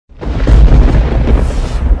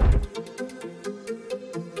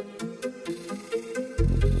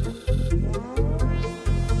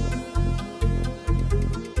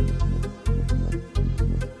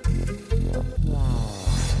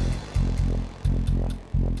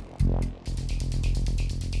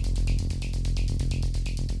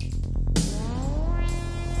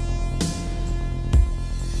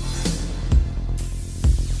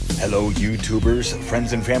Hello YouTubers,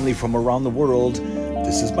 friends and family from around the world.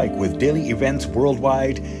 This is Mike with Daily Events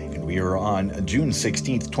Worldwide, and we are on June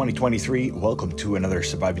 16th, 2023. Welcome to another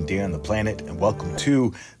surviving day on the planet, and welcome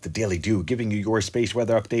to the Daily Do, giving you your space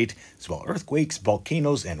weather update, as well earthquakes,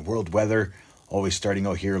 volcanoes, and world weather. Always starting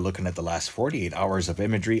out here looking at the last 48 hours of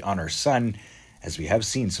imagery on our sun, as we have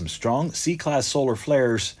seen some strong C-class solar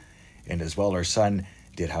flares, and as well our sun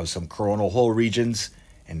did have some coronal hole regions,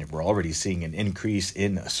 and we're already seeing an increase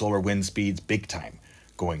in solar wind speeds big time,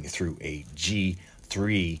 going through a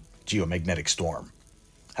G3 geomagnetic storm.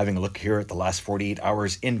 Having a look here at the last 48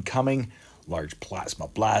 hours incoming, large plasma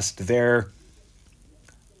blast there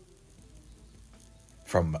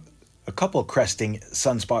from a couple cresting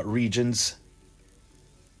sunspot regions.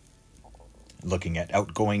 Looking at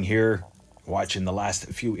outgoing here, watching the last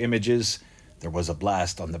few images, there was a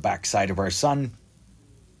blast on the backside of our sun.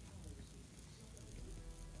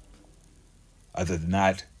 Other than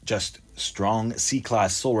that, just strong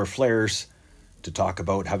C-class solar flares. To talk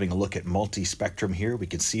about having a look at multi-spectrum here, we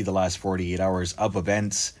can see the last 48 hours of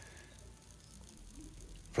events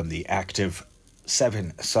from the active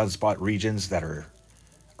 7 sunspot regions that are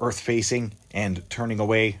Earth-facing and turning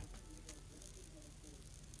away.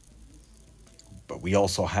 But we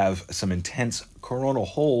also have some intense coronal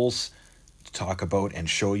holes to talk about and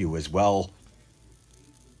show you as well.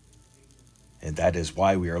 And that is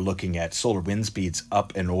why we are looking at solar wind speeds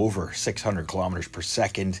up and over 600 kilometers per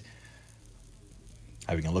second.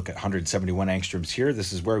 Having a look at 171 angstroms here,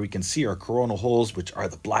 this is where we can see our coronal holes, which are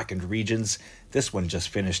the blackened regions. This one just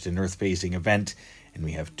finished an Earth-facing event, and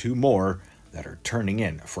we have 2 more that are turning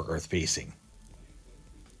in for Earth-facing.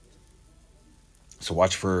 So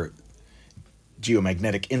watch for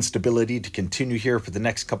geomagnetic instability to continue here for the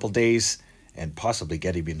next couple days, and possibly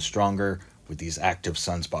get even stronger with these active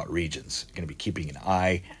sunspot regions. Going to be keeping an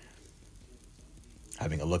eye.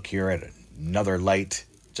 Having a look here at another light.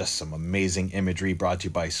 Just some amazing imagery brought to you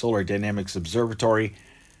by Solar Dynamics Observatory,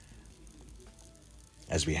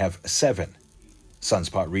 as we have 7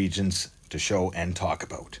 sunspot regions to show and talk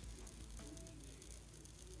about.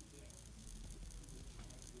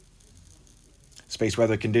 Space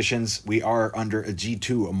weather conditions, we are under a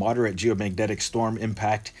G2, a moderate geomagnetic storm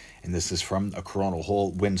impact, and this is from a coronal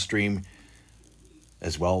hole wind stream.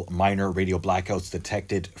 As well, minor radio blackouts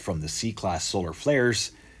detected from the C-class solar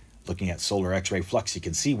flares. Looking at solar X-ray flux, you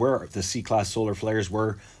can see where the C-class solar flares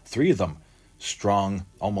were. 3 of them strong,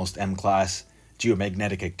 almost M-class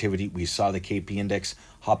geomagnetic activity. We saw the KP index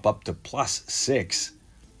hop up to +6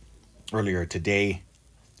 earlier today.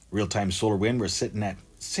 Real-time solar wind, we're sitting at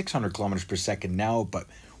 600 kilometers per second now, but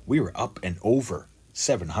we were up and over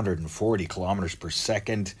 740 kilometers per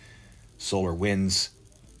second. Solar winds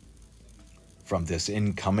from this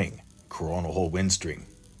incoming coronal hole wind stream.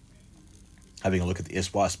 Having a look at the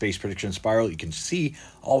ISWA space prediction spiral, you can see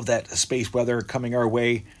all of that space weather coming our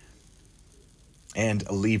way and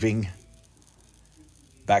leaving.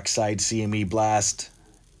 Backside CME blast,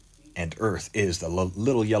 and Earth is the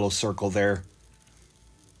little yellow circle there.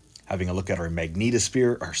 Having a look at our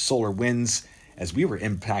magnetosphere, our solar winds, as we were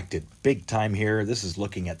impacted big time here. This is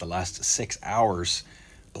looking at the last 6 hours,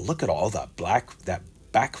 but look at all that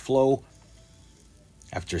backflow.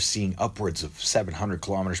 After seeing upwards of 700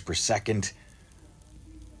 kilometers per second,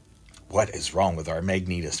 what is wrong with our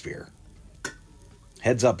magnetosphere?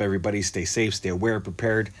 Heads up, everybody. Stay safe, stay aware,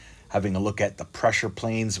 prepared. Having a look at the pressure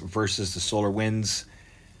planes versus the solar winds.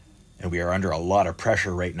 And we are under a lot of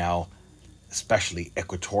pressure right now, especially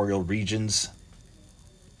equatorial regions.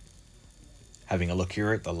 Having a look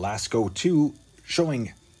here at the LASCO 2,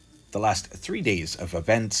 showing the last 3 days of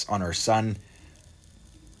events on our sun.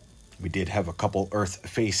 We did have a couple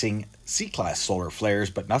Earth-facing C-class solar flares,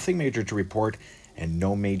 but nothing major to report, and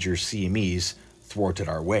no major CMEs thwarted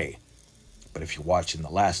our way. But if you watch in the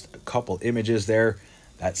last couple images there,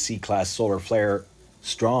 that C-class solar flare,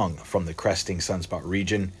 strong from the cresting sunspot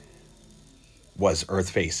region, was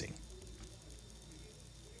Earth-facing.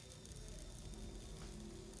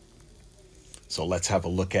 So let's have a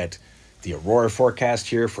look at the Aurora forecast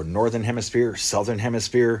here for Northern Hemisphere, Southern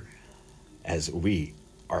Hemisphere, as we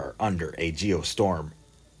are under a geostorm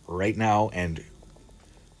right now, and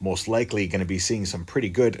most likely going to be seeing some pretty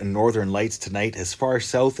good northern lights tonight as far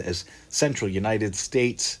south as central United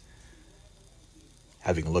States.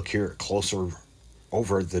 Having a look here closer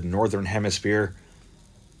over the Northern Hemisphere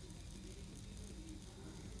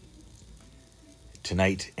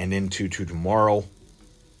tonight and into tomorrow.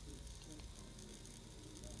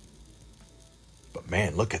 But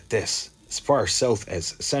man, look at this. As far south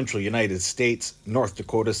as central United States, North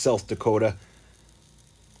Dakota, South Dakota,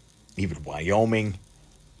 even Wyoming.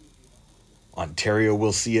 Ontario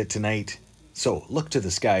will see it tonight. So look to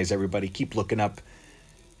the skies, everybody. Keep looking up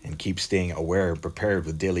and keep staying aware and prepared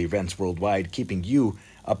with daily events worldwide, keeping you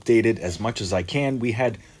updated as much as I can. We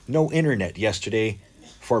had no internet yesterday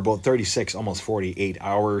for about 36, almost 48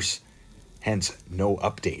 hours, hence no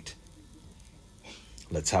update.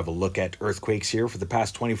 Let's have a look at earthquakes here for the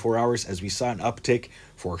past 24 hours as we saw an uptick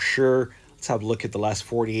for sure. Let's have a look at the last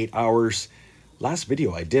 48 hours. Last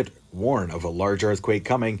video I did warn of a large earthquake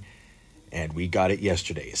coming, and we got it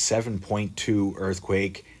yesterday. 7.2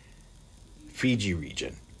 earthquake, Fiji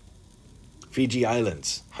region. Fiji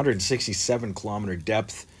Islands, 167 kilometer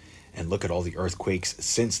depth. And look at all the earthquakes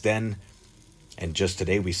since then. And just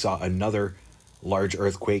today we saw another large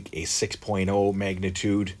earthquake, a 6.0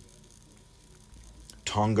 magnitude,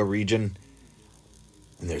 Tonga region.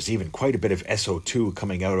 And there's even quite a bit of SO2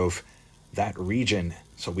 coming out of that region.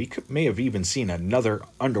 So we may have even seen another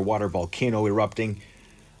underwater volcano erupting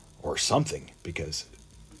or something, because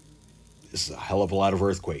this is a hell of a lot of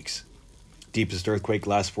earthquakes. Deepest earthquake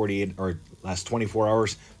last 24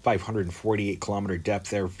 hours, 548 kilometer depth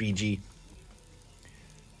there, Fiji.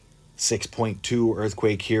 6.2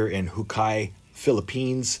 earthquake here in Hukai,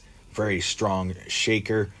 Philippines. Very strong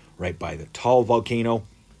shaker right by the Tal volcano.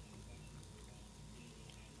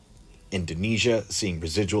 Indonesia seeing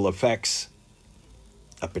residual effects.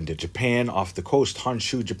 Up into Japan, off the coast,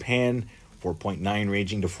 Honshu, Japan, 4.9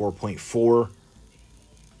 ranging to 4.4.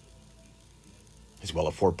 As well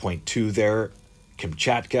a 4.2 there,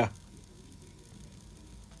 Kamchatka.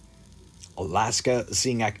 Alaska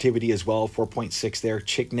seeing activity as well, 4.6 there,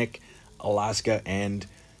 Chignik, Alaska, and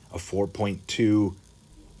a 4.2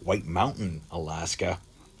 White Mountain, Alaska.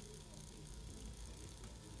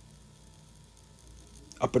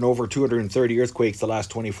 Up and over 230 earthquakes the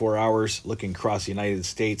last 24 hours, looking across the United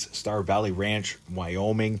States, Star Valley Ranch,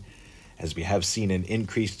 Wyoming, as we have seen an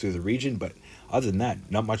increase through the region, but other than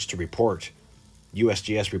that, not much to report.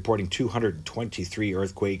 USGS reporting 223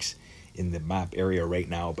 earthquakes in the map area right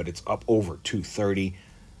now, but it's up over 230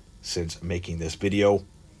 since making this video.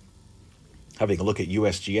 Having a look at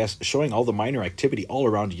USGS, showing all the minor activity all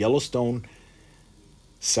around Yellowstone,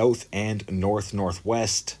 south and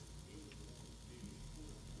northwest.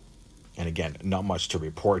 And again, not much to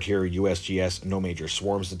report here. USGS, no major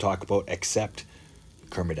swarms to talk about except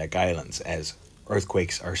Kermadec Islands, as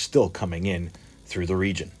earthquakes are still coming in through the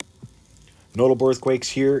region. Notable earthquakes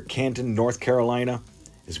here, Canton, North Carolina,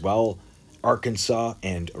 as well Arkansas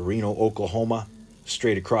and Reno, Oklahoma,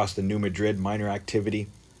 straight across the New Madrid, minor activity.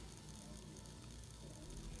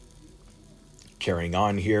 Carrying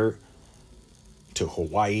on here to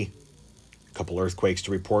Hawaii, a couple earthquakes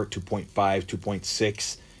to report, 2.5,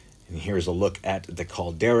 2.6. And here's a look at the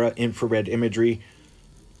caldera infrared imagery,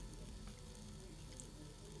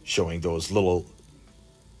 showing those little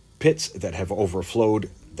pits that have overflowed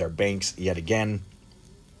their banks yet again.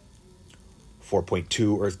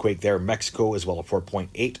 4.2 earthquake there, Mexico, as well as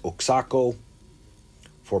 4.8 Oaxaca.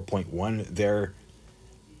 4.1 there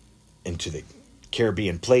into the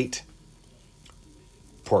Caribbean plate.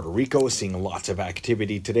 Puerto Rico seeing lots of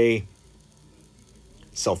activity today.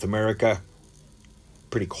 South America,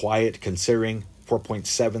 pretty quiet considering.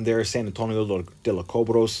 4.7 there, San Antonio de los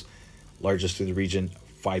Cobros, largest through the region.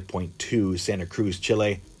 5.2, Santa Cruz,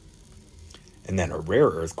 Chile. And then a rare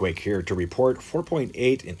earthquake here to report,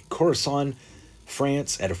 4.8 in Coruscant,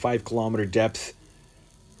 France, at a 5 kilometer depth.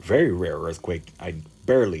 Very rare earthquake. I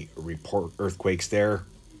barely report earthquakes there.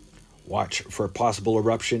 Watch for a possible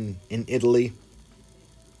eruption in Italy.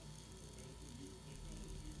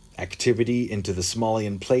 Activity into the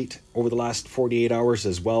Somalian plate over the last 48 hours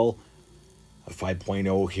as well. A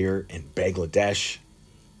 5.0 here in Bangladesh.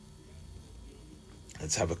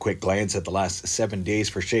 Let's have a quick glance at the last 7 days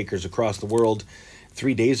for shakers across the world.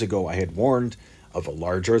 3 days ago, I had warned of a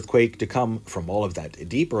large earthquake to come from all of that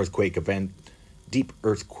deep earthquakes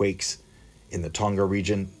in the Tonga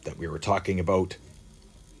region that we were talking about.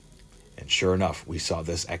 And sure enough, we saw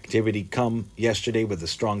this activity come yesterday with a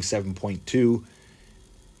strong 7.2.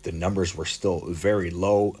 The numbers were still very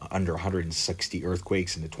low, under 160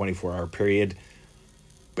 earthquakes in the 24-hour period.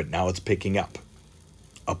 But now it's picking up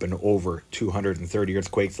and over 230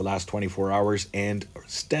 earthquakes the last 24 hours, and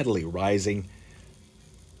steadily rising,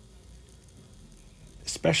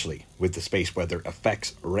 especially with the space weather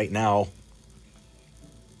effects right now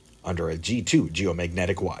under a G2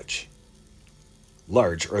 geomagnetic watch.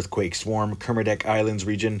 Large earthquake swarm, Kermadec Islands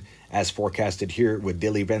region, as forecasted here with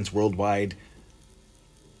daily events worldwide.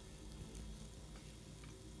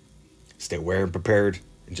 Stay aware and prepared,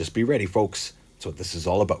 and just be ready, folks. That's what this is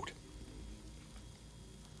all about.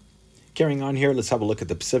 Carrying on here, let's have a look at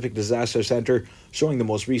the Pacific Disaster Center, showing the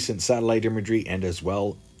most recent satellite imagery and as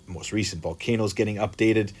well most recent volcanoes getting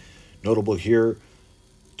updated. Notable here,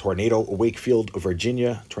 tornado Wakefield,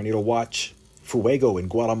 Virginia, tornado watch. Fuego in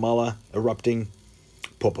Guatemala erupting.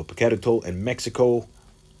 Popocatépetl in Mexico.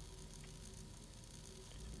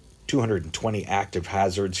 220 active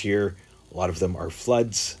hazards here. A lot of them are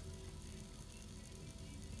floods.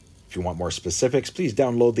 If you want more specifics, please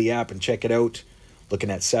download the app and check it out.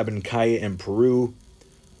 Looking at Sabancaya in Peru.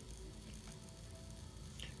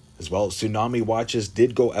 As well, tsunami watches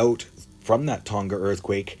did go out from that Tonga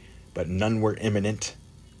earthquake, but none were imminent.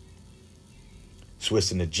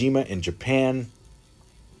 Swiss and Najima in Japan.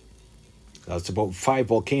 That's about 5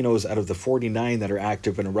 volcanoes out of the 49 that are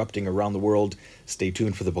active and erupting around the world. Stay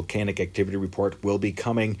tuned for the volcanic activity report. Will be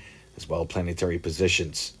coming, as well planetary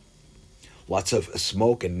positions. Lots of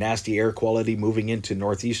smoke and nasty air quality moving into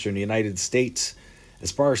northeastern United States.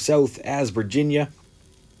 As far south as Virginia.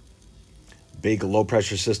 Big low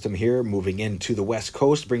pressure system here moving into the west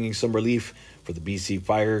coast, bringing some relief for the BC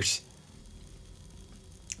fires.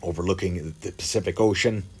 Overlooking the Pacific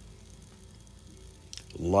Ocean.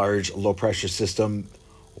 Large low pressure system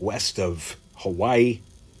west of Hawaii,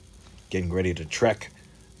 getting ready to trek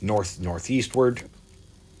northeastward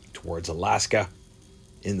towards Alaska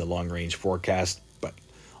in the long range forecast, but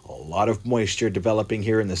a lot of moisture developing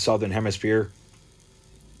here in the southern hemisphere.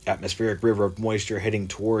 Atmospheric river of moisture heading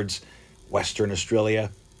towards Western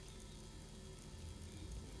Australia.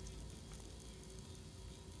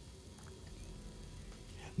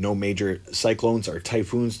 No major cyclones or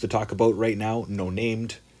typhoons to talk about right now, no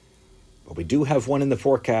named. But we do have one in the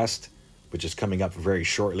forecast, which is coming up very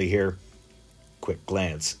shortly here. Quick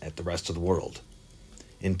glance at the rest of the world.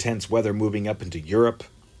 Intense weather moving up into Europe.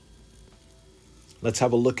 Let's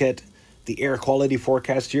have a look at the air quality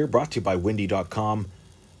forecast here, brought to you by windy.com.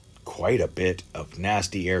 Quite a bit of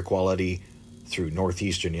nasty air quality through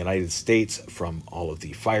northeastern United States from all of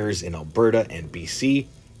the fires in Alberta and BC.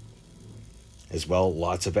 As well,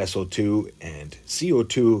 lots of SO2 and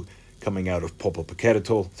CO2 coming out of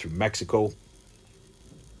Popocatépetl through Mexico.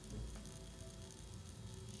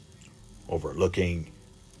 Overlooking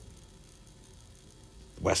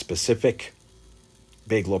West Pacific.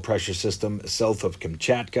 Big low pressure system south of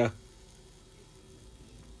Kamchatka.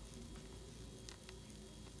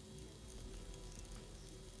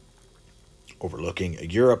 Overlooking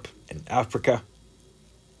Europe and Africa.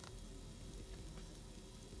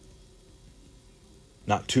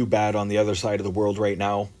 Not too bad on the other side of the world right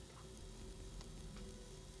now.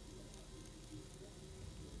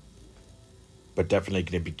 But definitely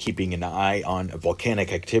going to be keeping an eye on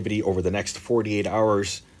volcanic activity over the next 48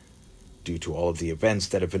 hours due to all of the events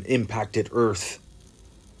that have impacted Earth.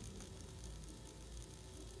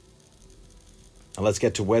 Now let's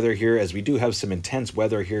get to weather here, as we do have some intense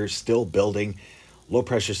weather here still building. Low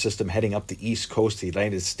pressure system heading up the east coast of the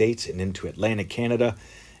United States and into Atlantic Canada.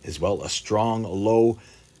 As well, a strong low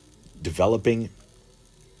developing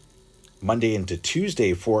Monday into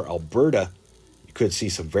Tuesday for Alberta. You could see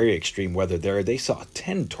some very extreme weather there. They saw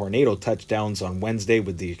 10 tornado touchdowns on Wednesday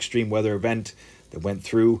with the extreme weather event that went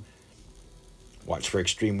through. Watch for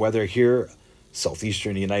extreme weather here.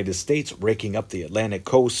 Southeastern United States raking up the Atlantic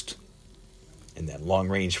coast. And then long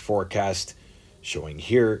range forecast showing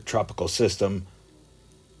here tropical system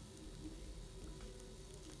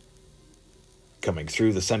coming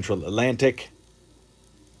through the central Atlantic.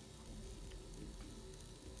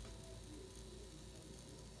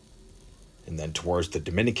 And then towards the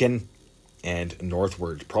Dominican and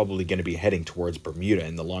northward, probably going to be heading towards Bermuda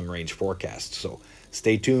in the long-range forecast. So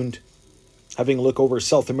stay tuned. Having a look over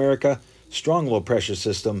South America, strong low-pressure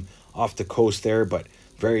system off the coast there, but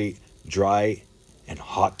very dry and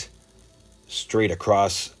hot straight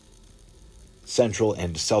across central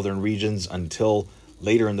and southern regions until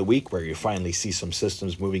later in the week, where you finally see some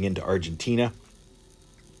systems moving into Argentina.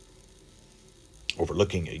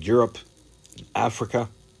 Overlooking Europe and Africa.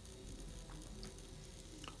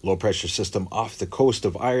 Low pressure system off the coast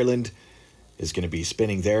of Ireland is going to be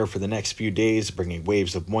spinning there for the next few days, bringing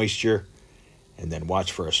waves of moisture. And then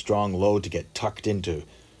watch for a strong low to get tucked into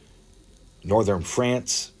northern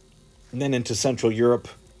France and then into Central Europe.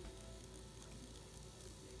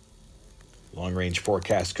 Long-range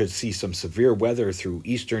forecast could see some severe weather through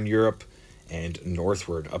Eastern Europe and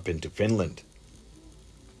northward up into Finland.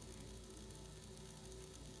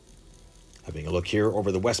 Having a look here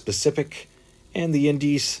over the West Pacific and the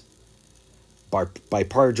Indies.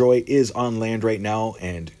 Biparjoy is on land right now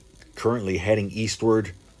and currently heading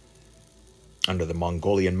eastward under the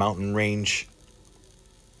Mongolian mountain range,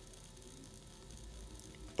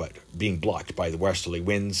 but being blocked by the westerly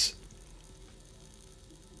winds.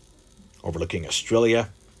 overlooking Australia.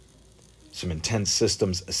 Some intense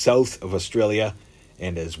systems south of Australia,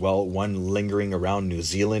 and as well one lingering around New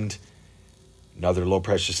Zealand. Another low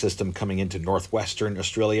pressure system coming into northwestern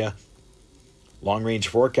Australia. Long range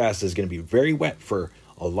forecast is going to be very wet for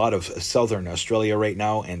a lot of southern Australia right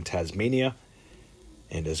now, and Tasmania,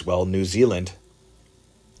 and as well New Zealand.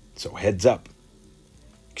 So heads up.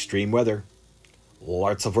 Extreme weather,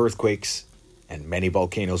 lots of earthquakes, and many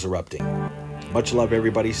volcanoes erupting. Much love,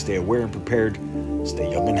 everybody. Stay aware and prepared. Stay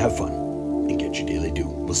young and have fun. And get your daily dew.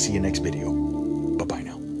 We'll see you next video. Bye-bye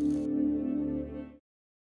now.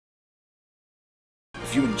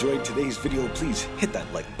 If you enjoyed today's video, please hit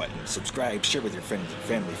that like button, subscribe, share with your friends and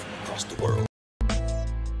family from across the world.